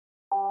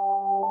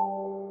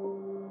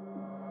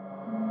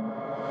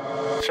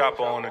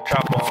Choppo on the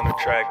track.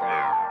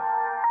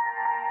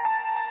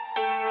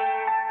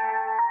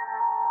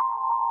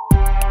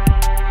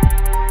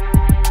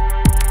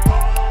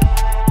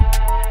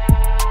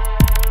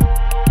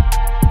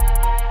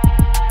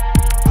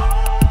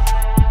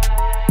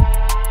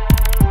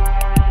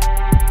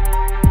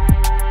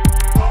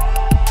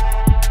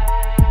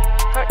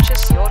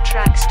 Purchase your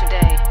tracks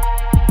today.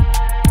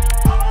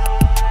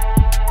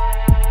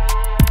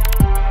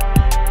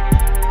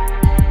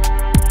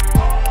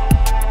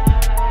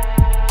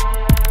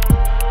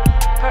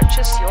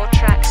 Purchase your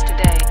tracks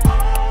today.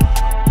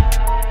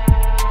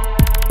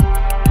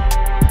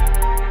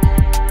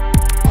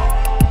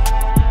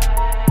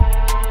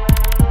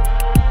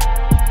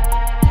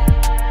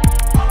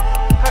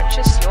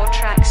 Purchase your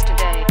tracks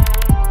today.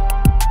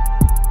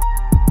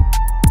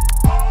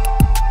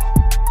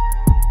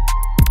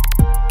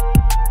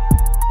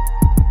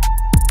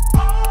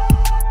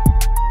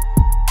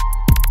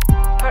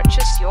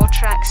 Purchase your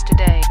tracks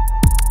today.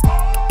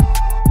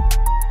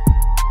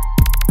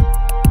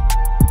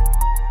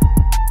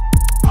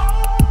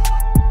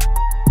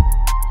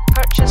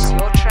 Purchase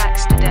your tracks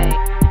today.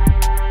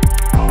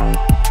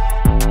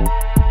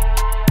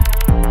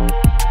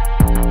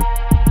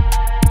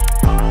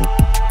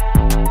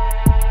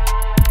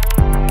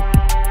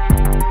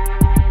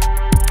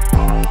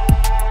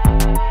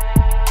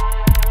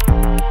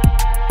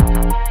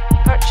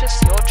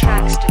 Purchase your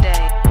tracks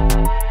today.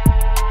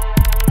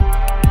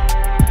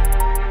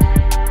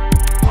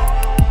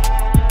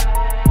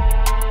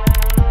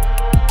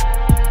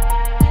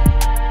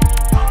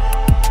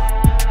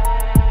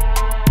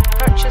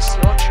 Purchase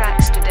your tracks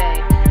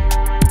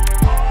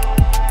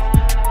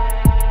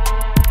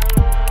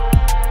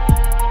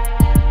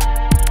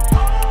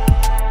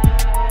today.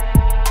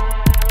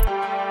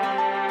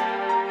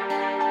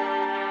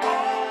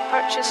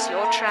 Purchase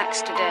your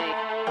tracks today.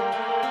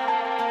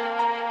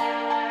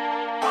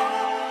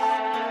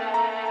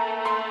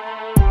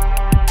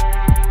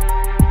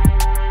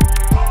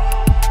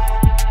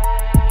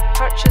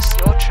 Purchase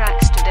your tracks today. Purchase your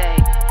tracks today.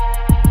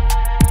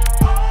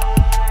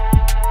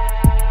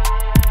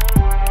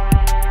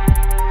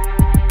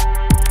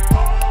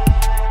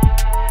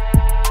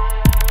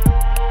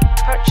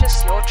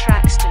 Purchase your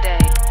tracks today.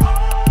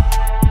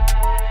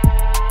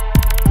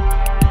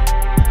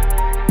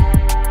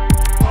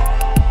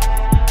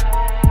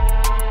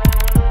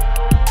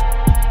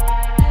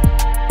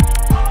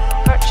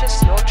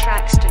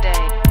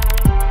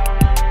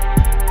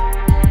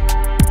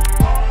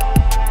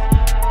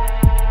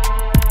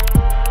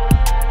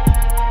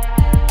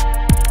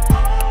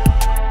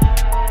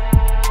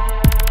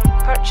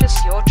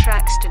 Purchase your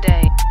tracks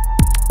today.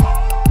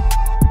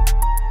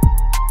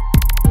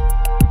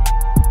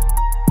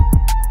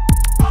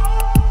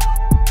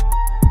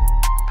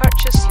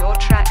 Purchase your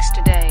tracks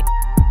today.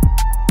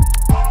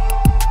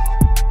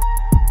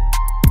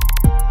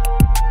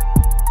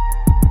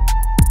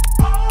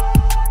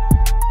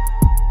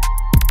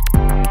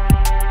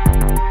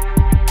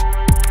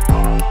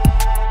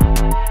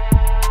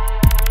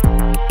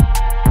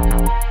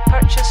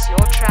 Purchase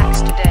your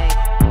tracks today.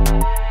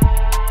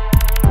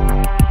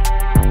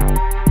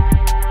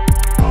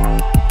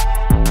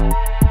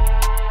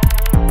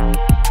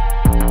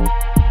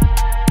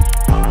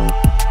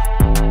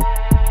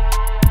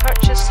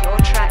 Purchase your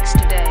tracks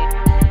today.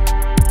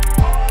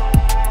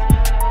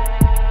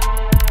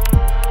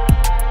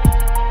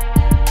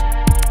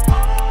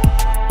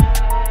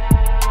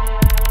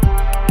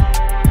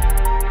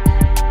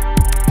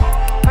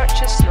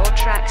 Purchase your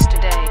tracks